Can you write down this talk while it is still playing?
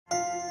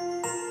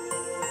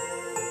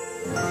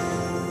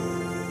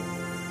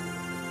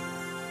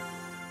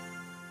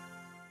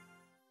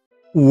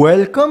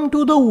Welcome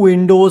to the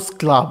Windows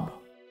Club.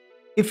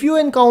 If you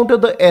encounter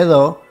the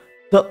error,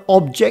 the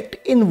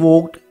object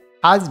invoked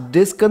has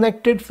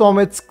disconnected from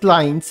its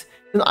clients,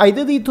 then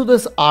either read through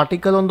this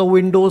article on the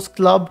Windows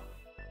Club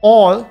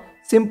or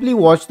simply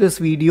watch this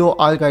video.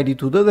 I'll guide you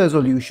through the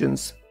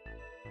resolutions.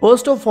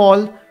 First of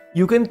all,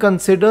 you can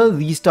consider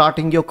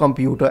restarting your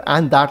computer,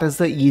 and that is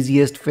the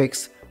easiest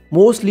fix.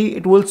 Mostly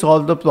it will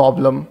solve the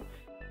problem.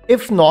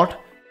 If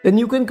not, then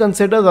you can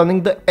consider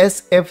running the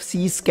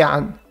SFC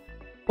scan.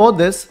 For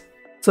this,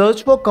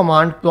 search for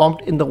command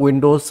prompt in the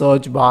Windows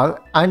search bar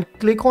and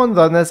click on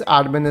Run as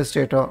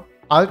Administrator.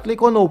 I'll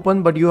click on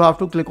Open, but you have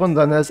to click on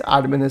Run as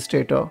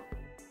Administrator.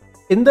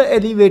 In the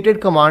elevated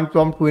command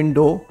prompt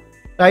window,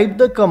 type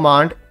the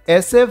command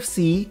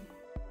sfc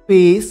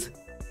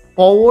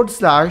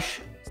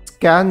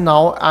 /scan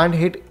now and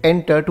hit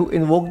enter to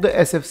invoke the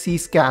SFC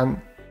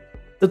scan.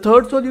 The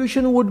third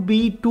solution would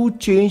be to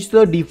change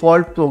the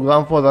default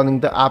program for running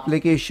the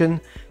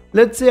application.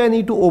 Let's say I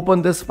need to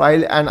open this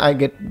file and I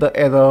get the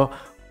error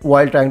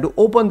while trying to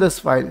open this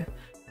file.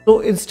 So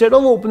instead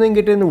of opening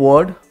it in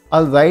Word,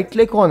 I'll right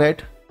click on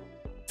it,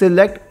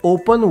 select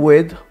Open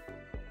With,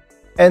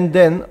 and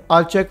then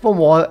I'll check for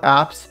more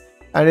apps,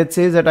 and it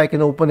says that I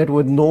can open it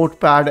with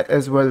Notepad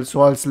as well.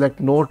 So I'll select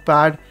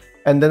Notepad,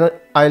 and then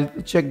I'll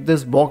check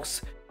this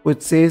box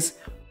which says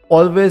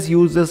always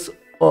use this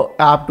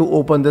app to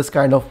open this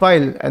kind of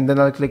file, and then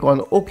I'll click on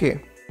OK.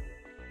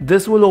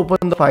 This will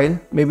open the file,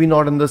 maybe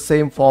not in the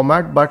same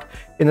format but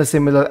in a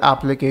similar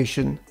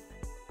application.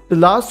 The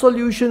last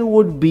solution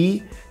would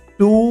be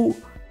to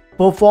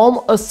perform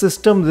a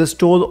system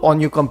restore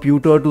on your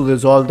computer to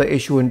resolve the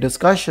issue in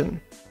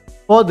discussion.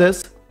 For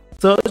this,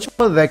 search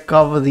for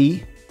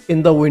recovery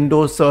in the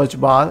Windows search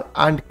bar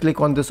and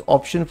click on this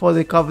option for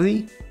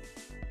recovery.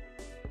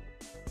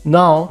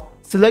 Now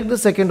select the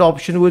second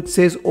option which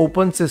says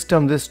Open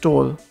System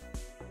Restore.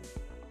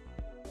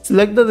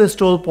 Select the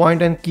restore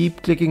point and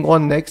keep clicking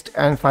on next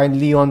and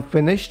finally on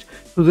finished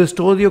to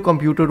restore your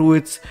computer to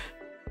its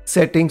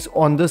settings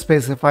on the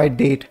specified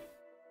date.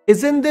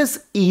 Isn't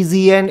this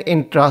easy and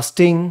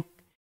interesting?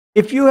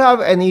 If you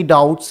have any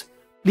doubts,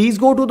 please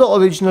go to the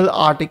original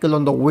article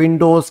on the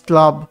Windows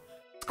Club,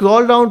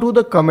 scroll down to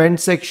the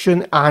comment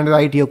section and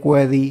write your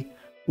query.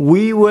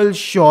 We will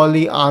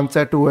surely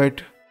answer to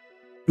it.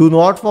 Do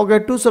not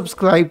forget to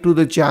subscribe to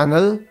the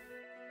channel.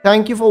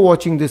 Thank you for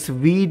watching this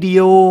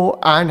video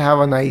and have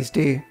a nice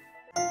day.